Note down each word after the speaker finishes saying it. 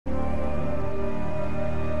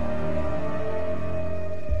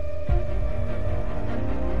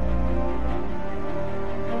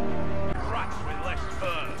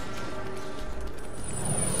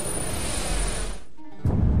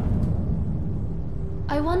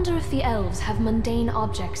wonder if the elves have mundane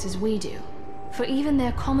objects as we do, for even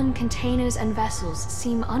their common containers and vessels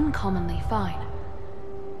seem uncommonly fine.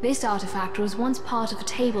 This artifact was once part of a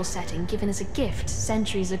table setting given as a gift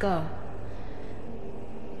centuries ago.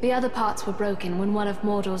 The other parts were broken when one of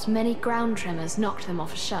Mordor's many ground tremors knocked them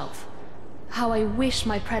off a shelf. How I wish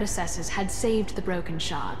my predecessors had saved the broken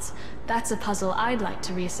shards. That's a puzzle I'd like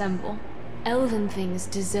to reassemble. Elven things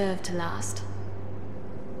deserve to last.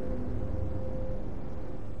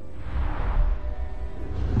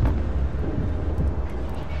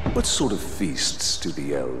 What sort of feasts do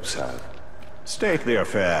the elves have? Stately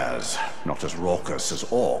affairs, not as raucous as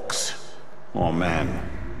orcs or men.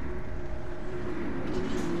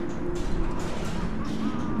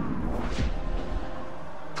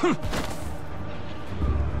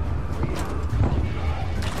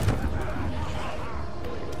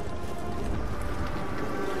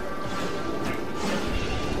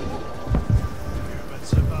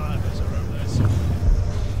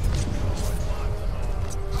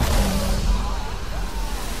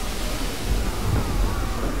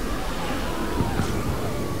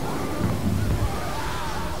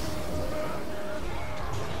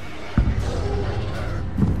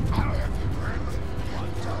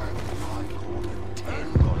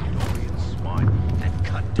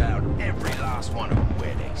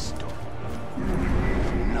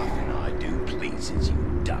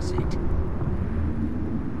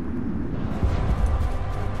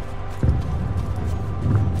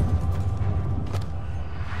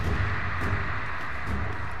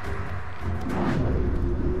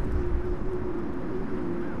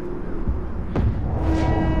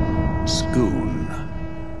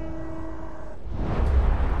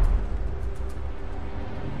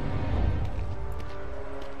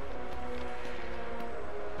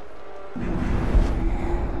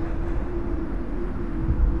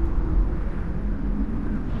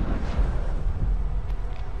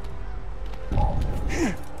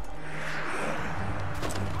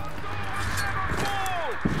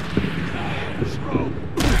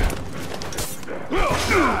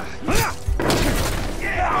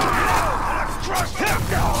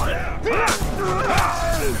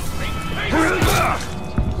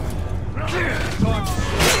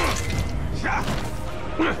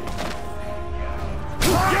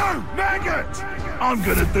 I'm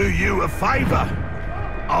gonna do you a favor.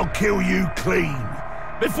 I'll kill you clean,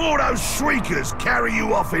 before those shriekers carry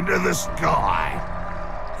you off into the sky.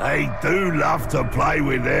 They do love to play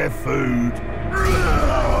with their food.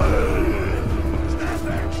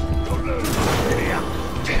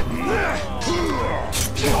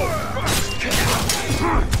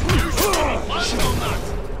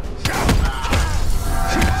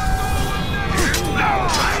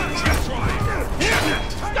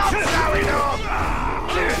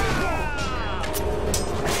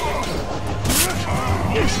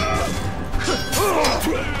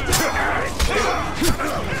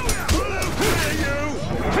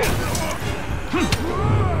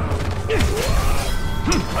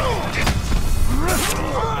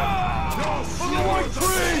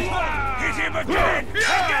 Hit him again!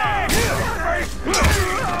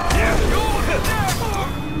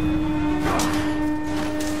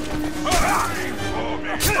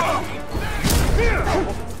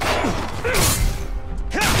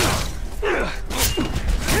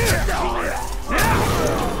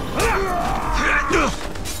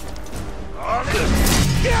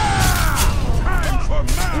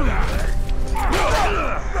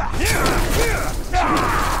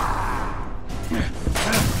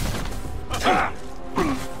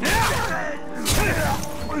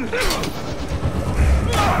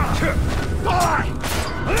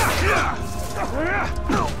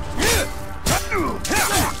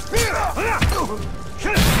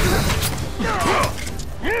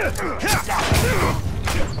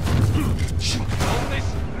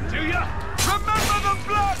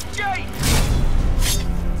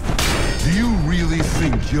 Do you really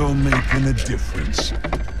think you're making a difference?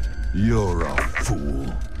 You're a fool.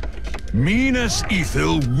 Minas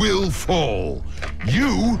Ithil will fall.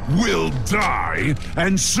 You will die,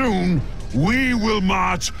 and soon we will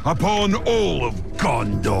march upon all of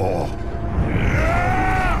Gondor.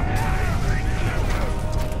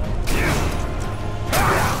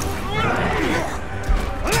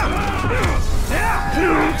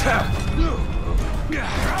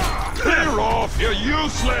 Clear off, you're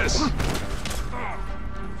useless!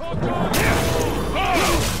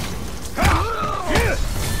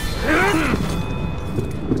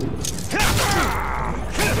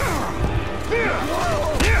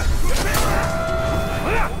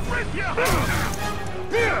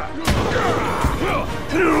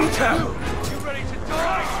 You ready to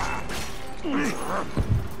die? So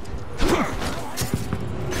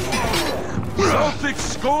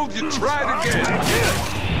thick-skulled, you tried again.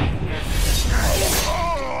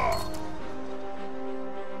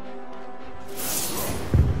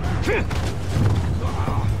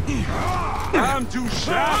 I'm too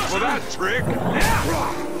sharp for that trick.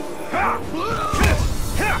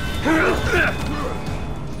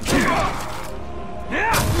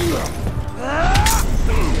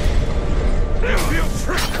 You feel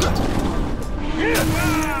tricked.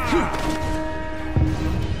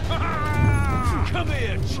 Come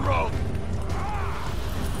here, troll.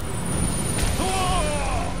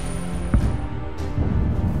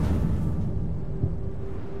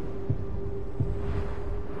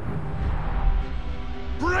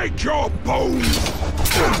 Break your bones!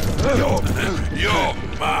 You're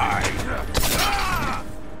mine!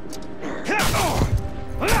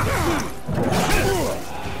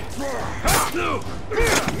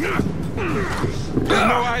 You've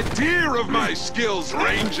no idea of my skills,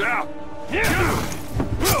 Ranger!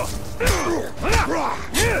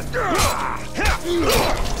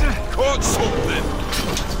 Caught something!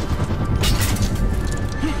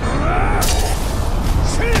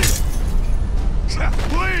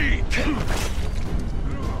 Bleed!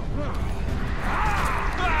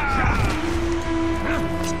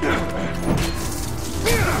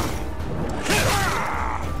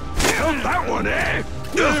 Held that one, eh?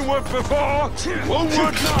 Didn't work before, won't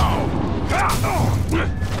work now!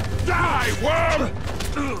 Die, worm!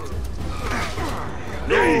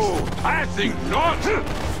 No, I think not!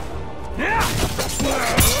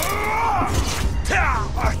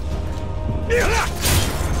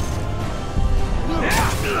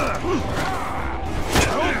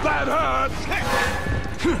 Hope that hurts!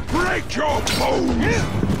 Break your bones!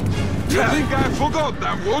 I think I forgot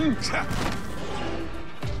that one.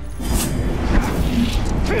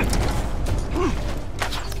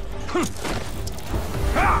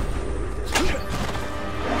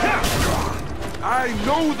 I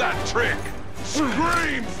know that trick!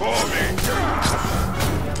 Scream for me!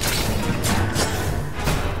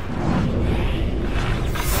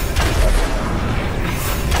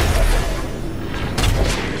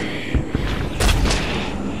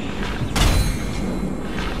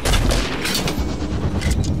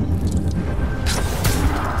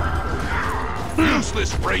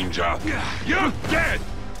 Useless, Ranger! You're dead!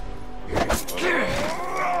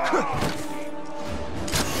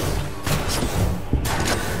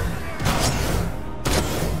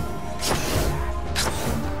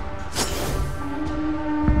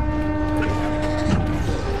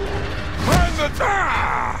 Find the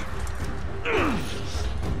tar!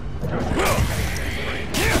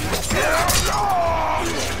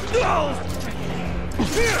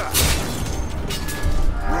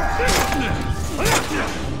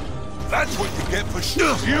 That's what you get for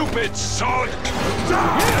stupid sod!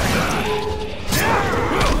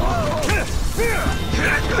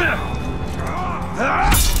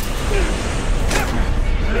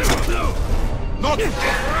 Not...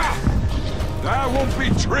 I won't be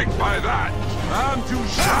tricked by that! I'm too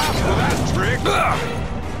sharp for that trick!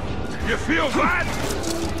 You feel that?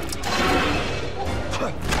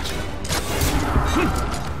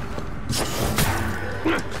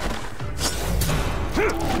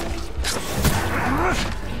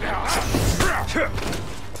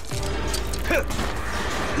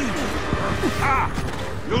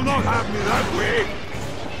 You'll not have me that way!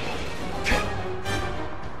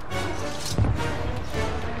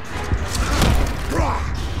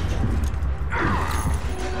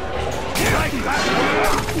 Like that!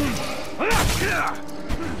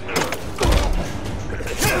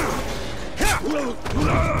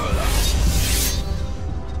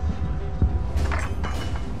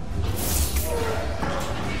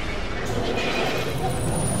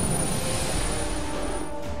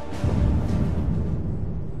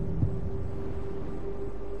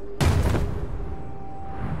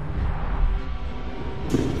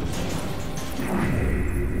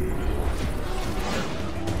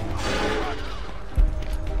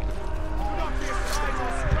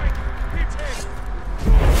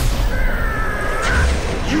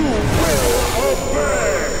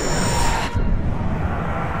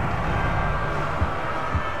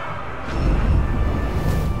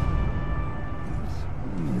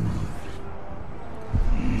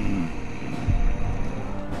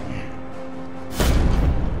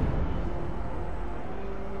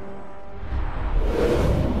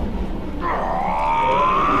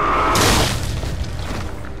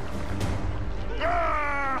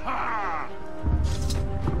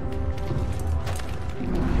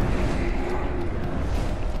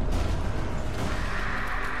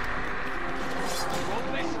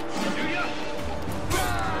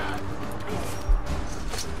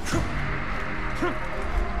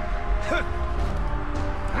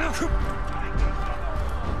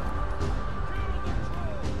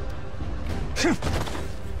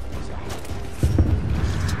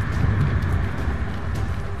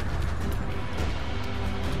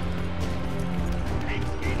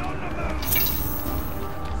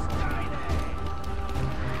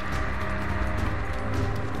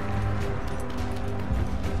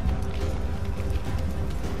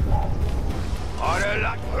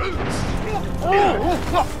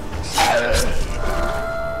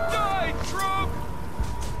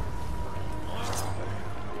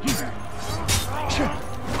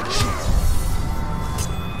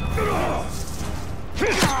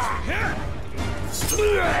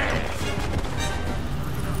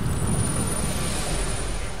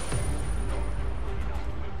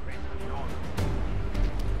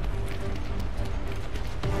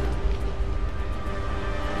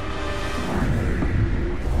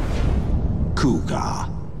 Cougar.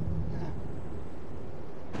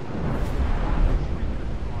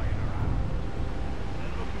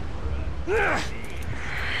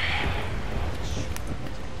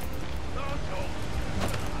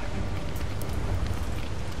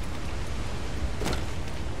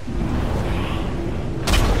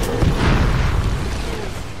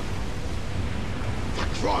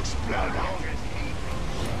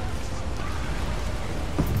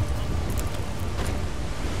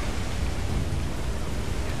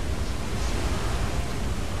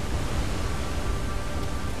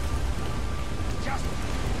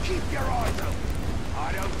 Keep your eyes open.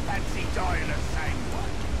 I don't fancy dying the same way.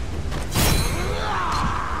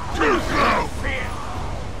 Fear.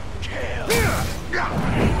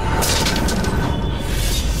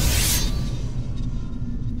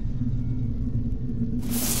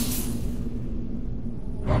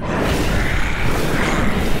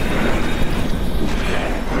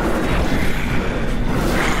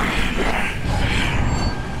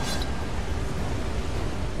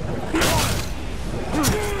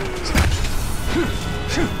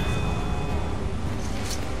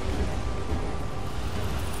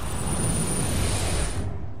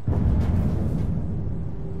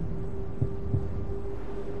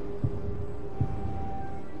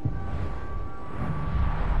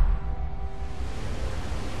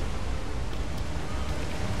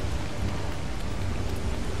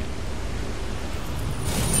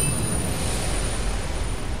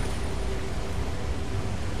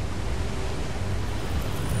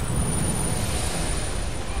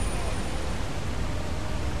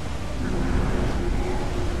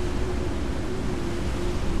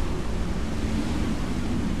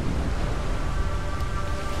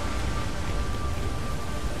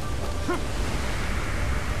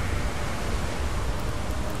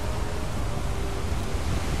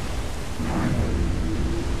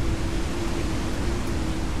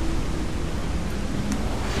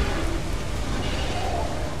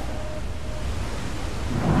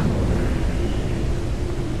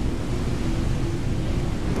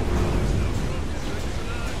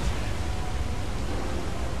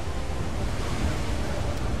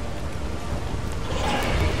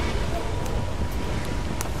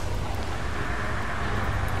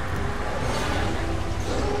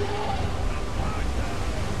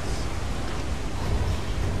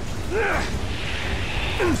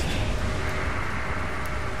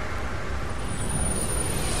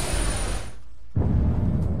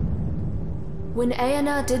 When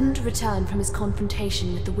Aenar didn't return from his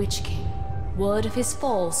confrontation with the Witch King, word of his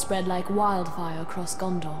fall spread like wildfire across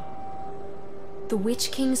Gondor. The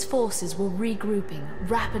Witch King's forces were regrouping,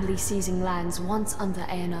 rapidly seizing lands once under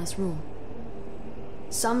Aenar's rule.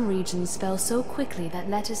 Some regions fell so quickly that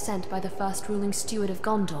letters sent by the first ruling steward of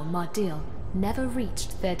Gondor, Mardil, never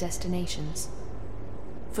reached their destinations.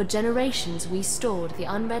 For generations we stored the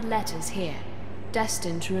unread letters here,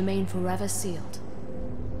 destined to remain forever sealed.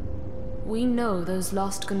 We know those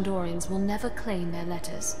lost Gondorians will never claim their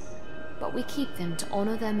letters, but we keep them to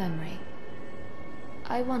honor their memory.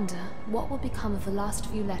 I wonder what will become of the last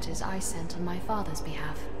few letters I sent on my father's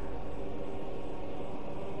behalf.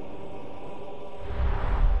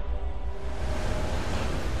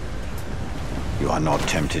 You are not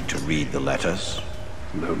tempted to read the letters?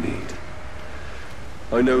 No need.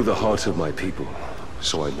 I know the heart of my people,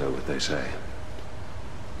 so I know what they say.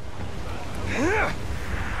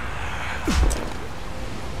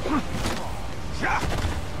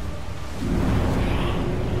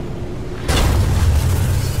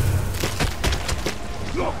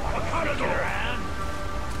 Look, a cargor!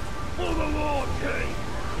 For the Lord King!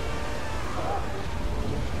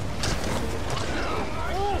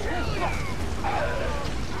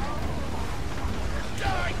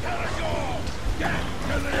 Die, cargor! Get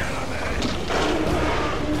to the enemy!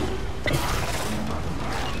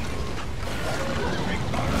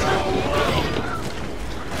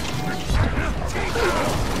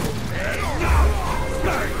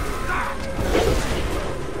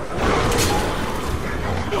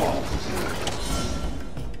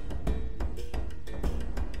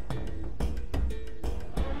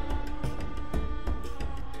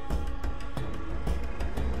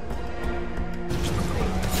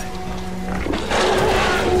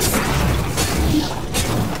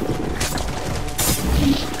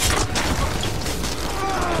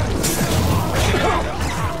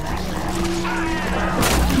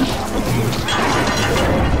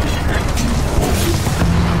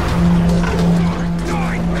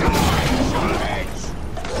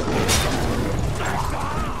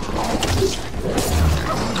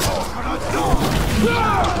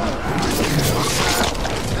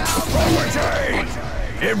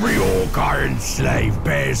 Every orc iron slave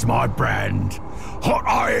bears my brand. Hot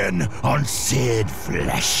iron on seared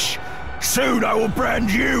flesh. Soon I will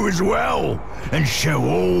brand you as well, and show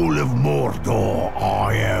all of Mordor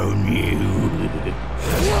I own you.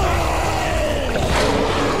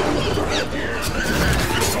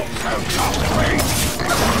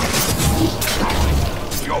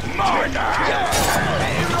 You're mine now!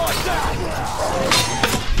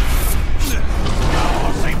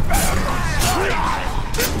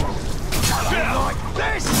 Like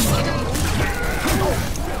this!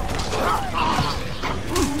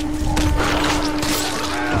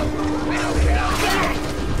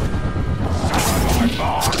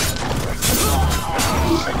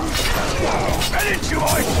 And into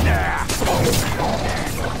my snare!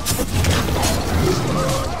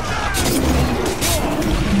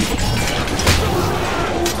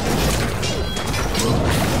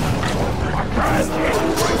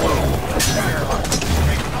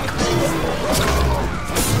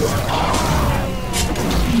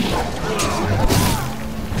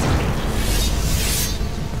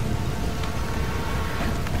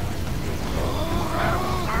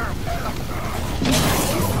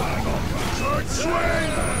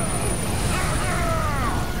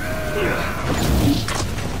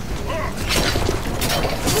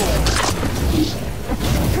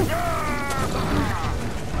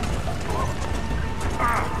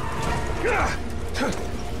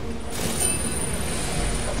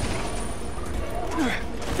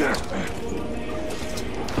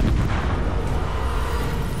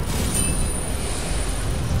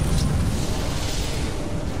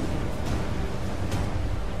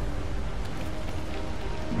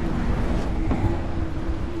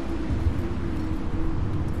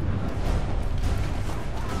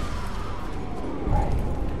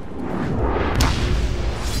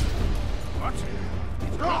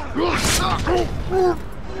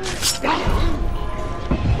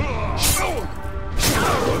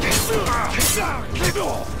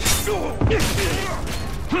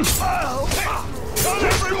 Got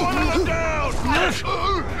every one of them down! Hang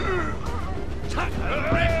on!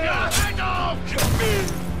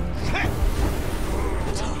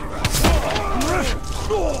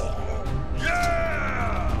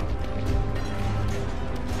 Yeah!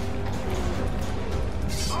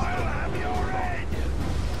 I'll have your head!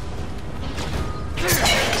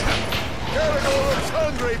 Cargor looks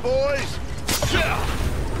hungry, boys!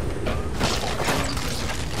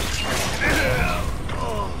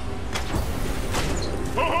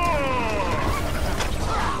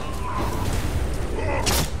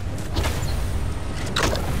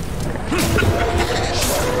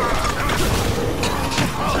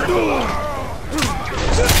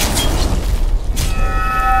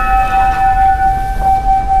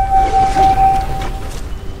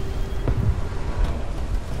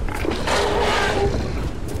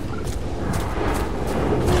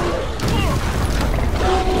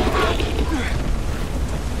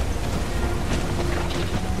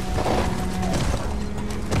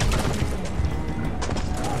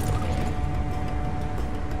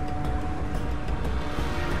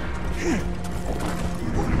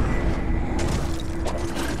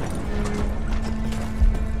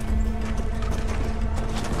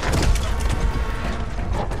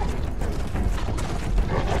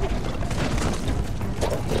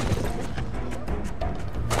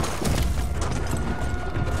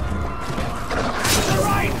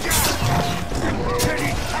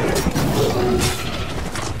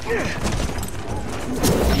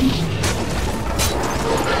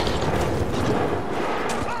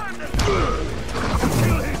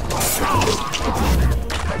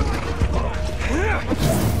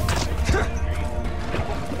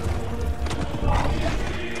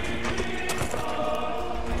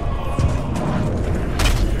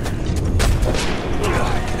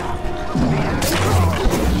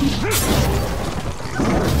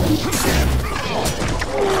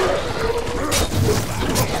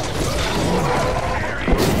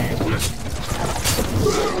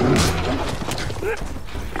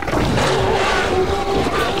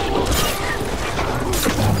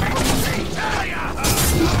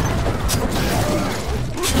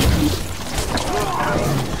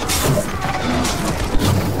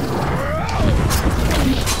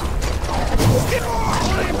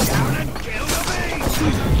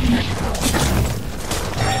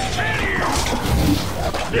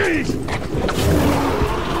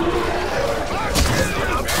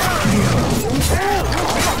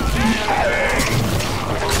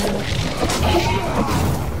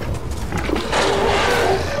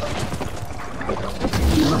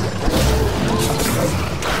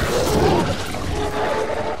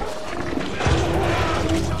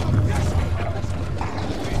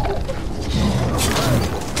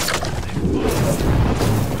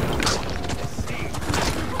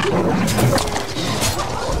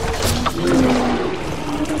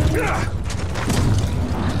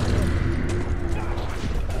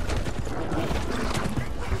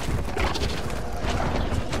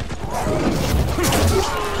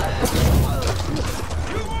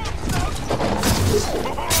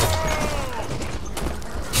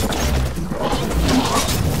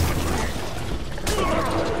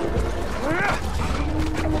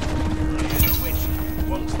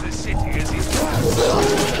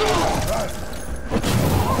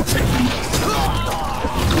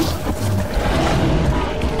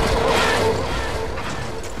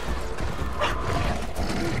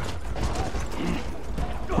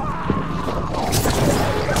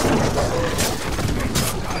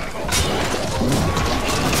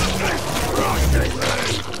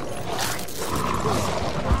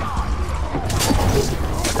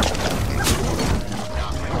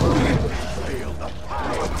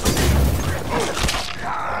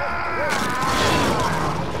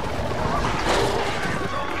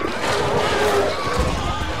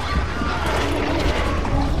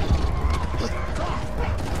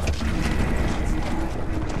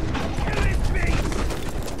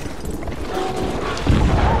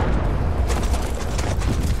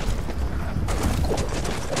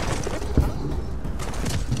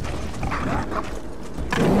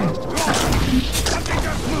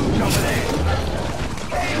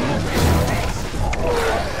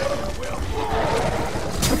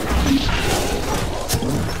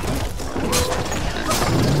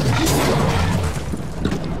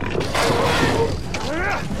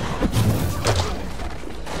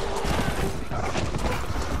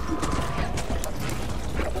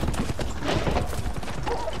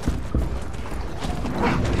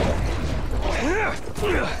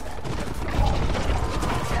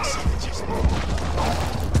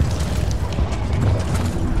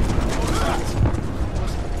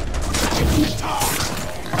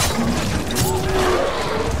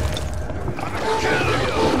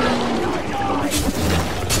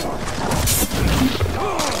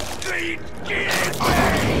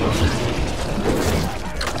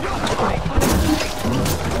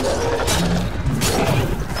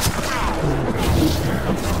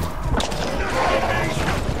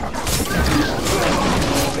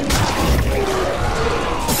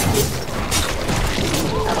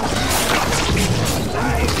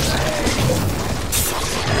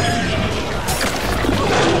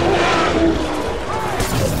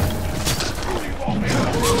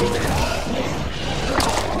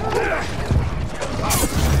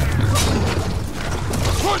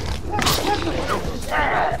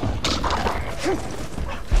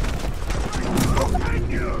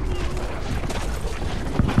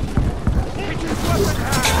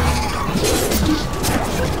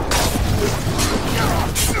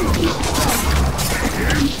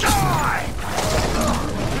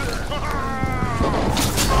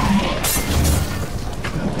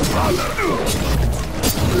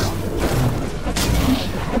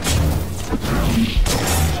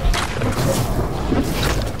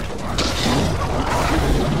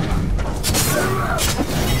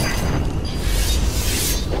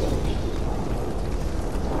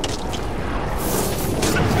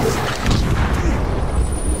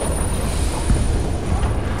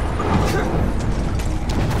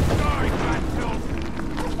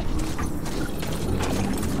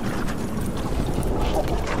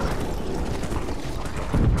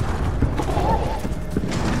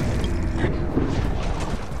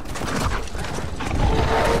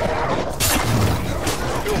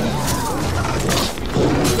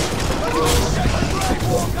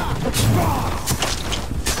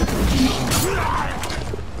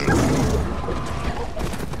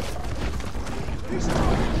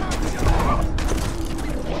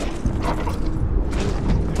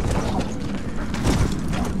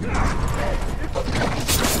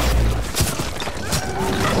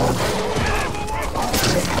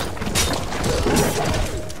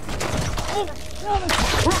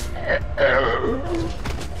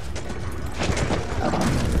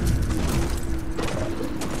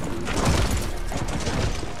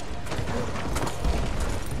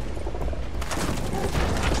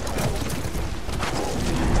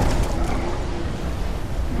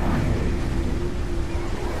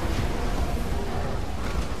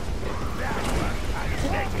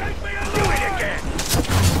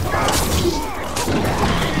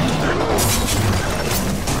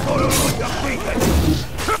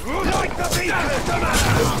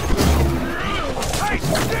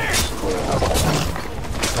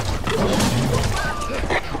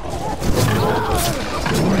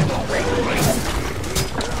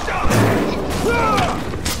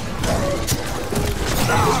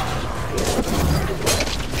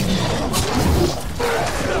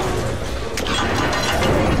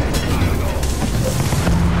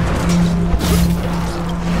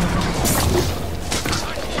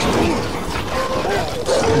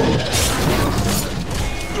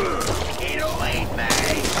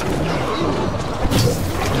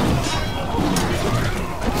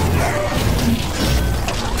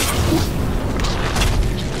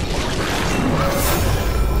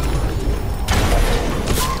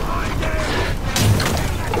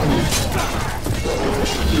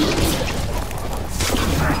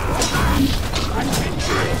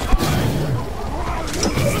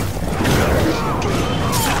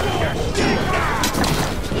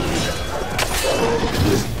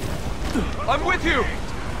 I'm with you!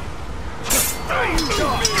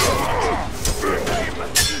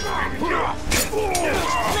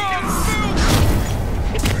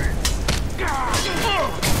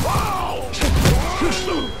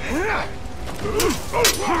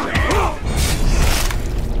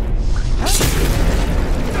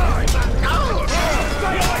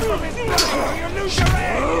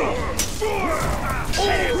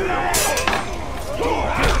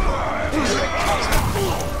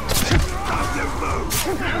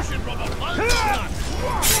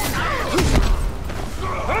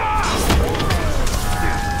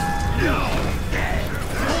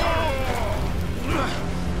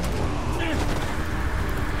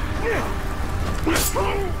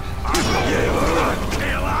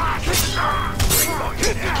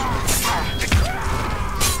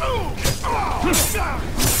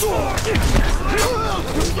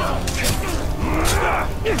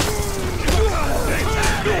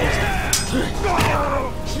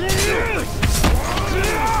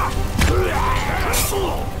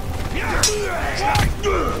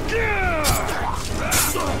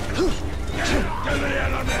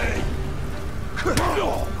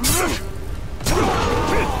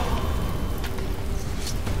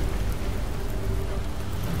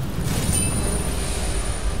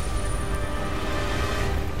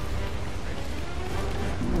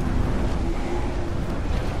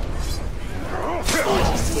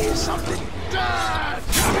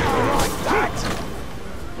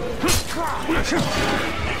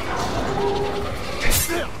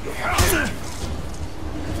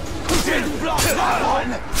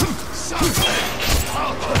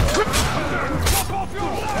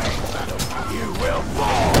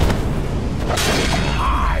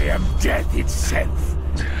 I am death itself,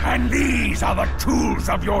 and these are the tools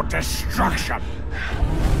of your destruction.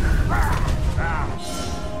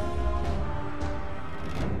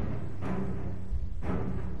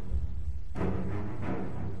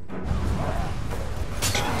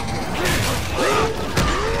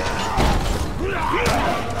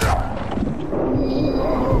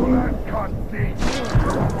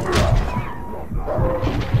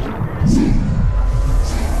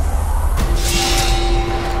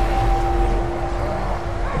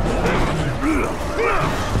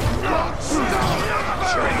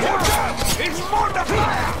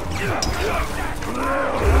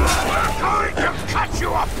 We're going to cut you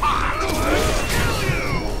apart! Kill you!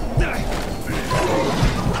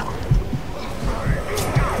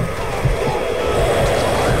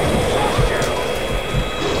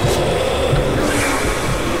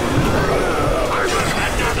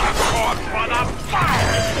 Another corpse for the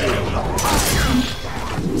fire!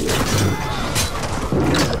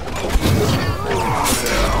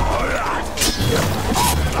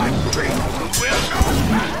 I'm free. We'll go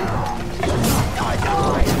back!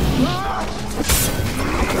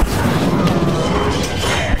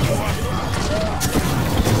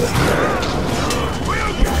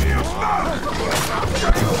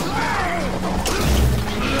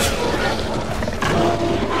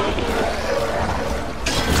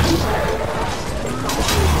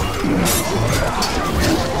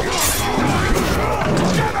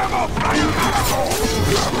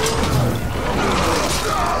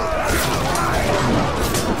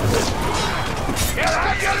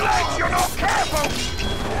 You're not careful!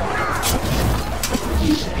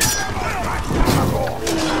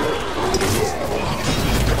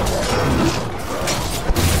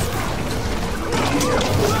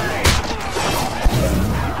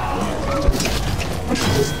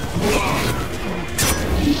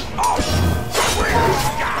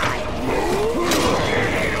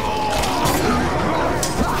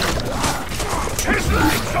 His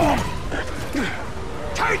legs off!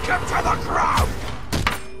 Take him to the ground!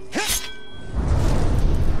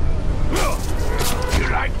 You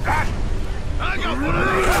like that? I got one of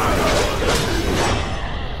these!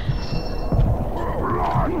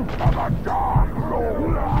 Blood of a dark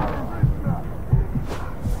lord!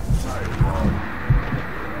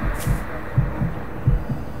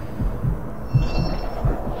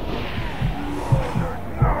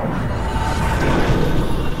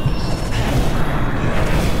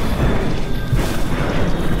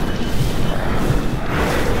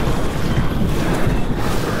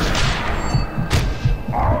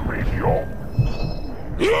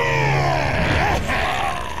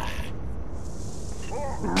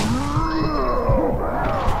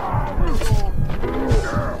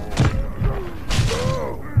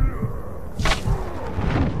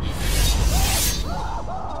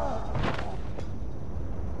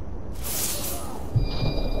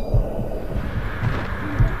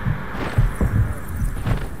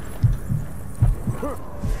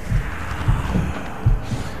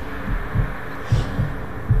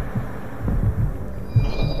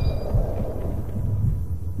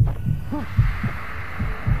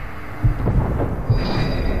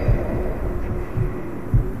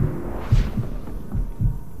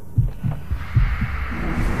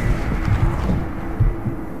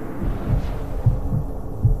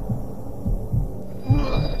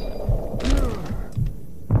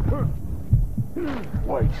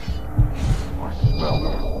 Wait. I smell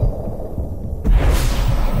her.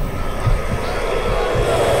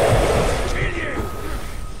 Kill you!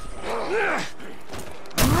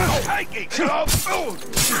 Take it!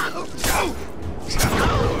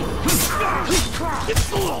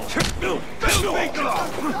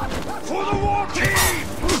 For the war team!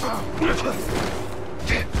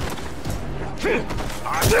 I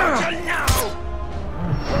want you now!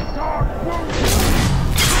 The dark wound!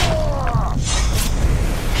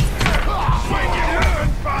 Swing it even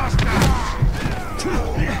faster!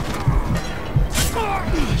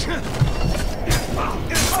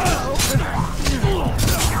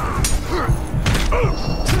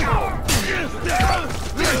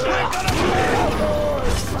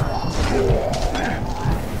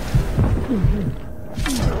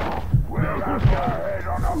 We'll have your head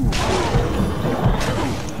on a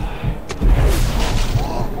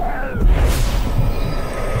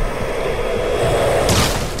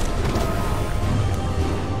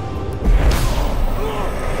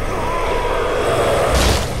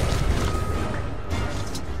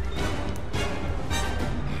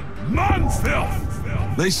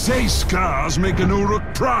They say scars make an Uruk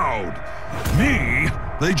proud. Me,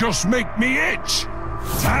 they just make me itch.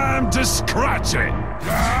 Time to scratch it.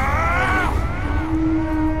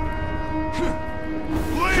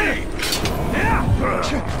 Flee!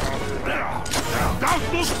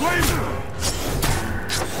 Doubtless flame!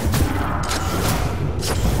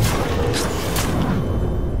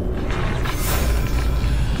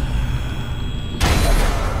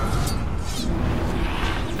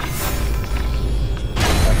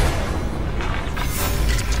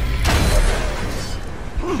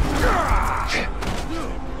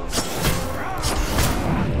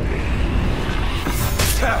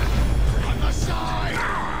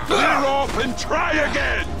 Clear off and try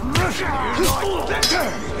again!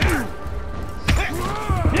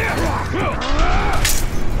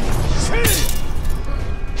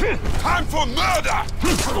 for murder!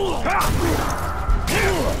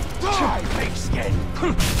 Die, pigskin!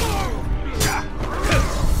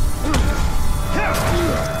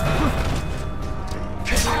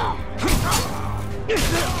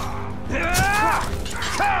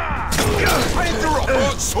 Time to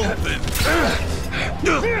report something!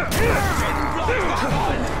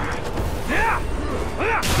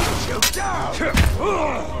 Shoot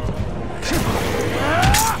down!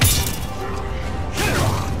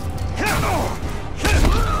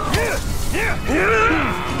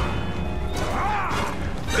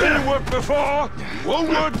 Didn't work before, won't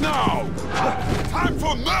work now! Time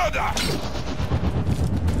for murder!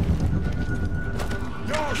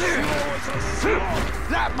 Your slow as a sword!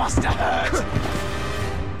 That must have hurt!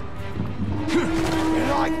 You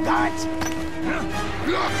like that?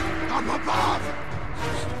 Look! Up above!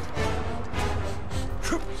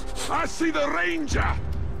 I see the ranger!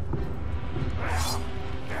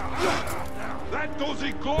 That does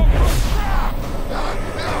it go!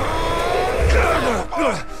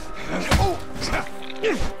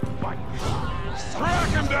 Track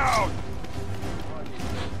him down!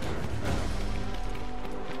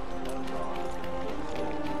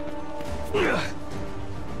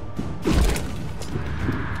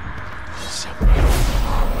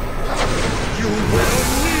 You will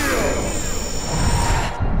kneel!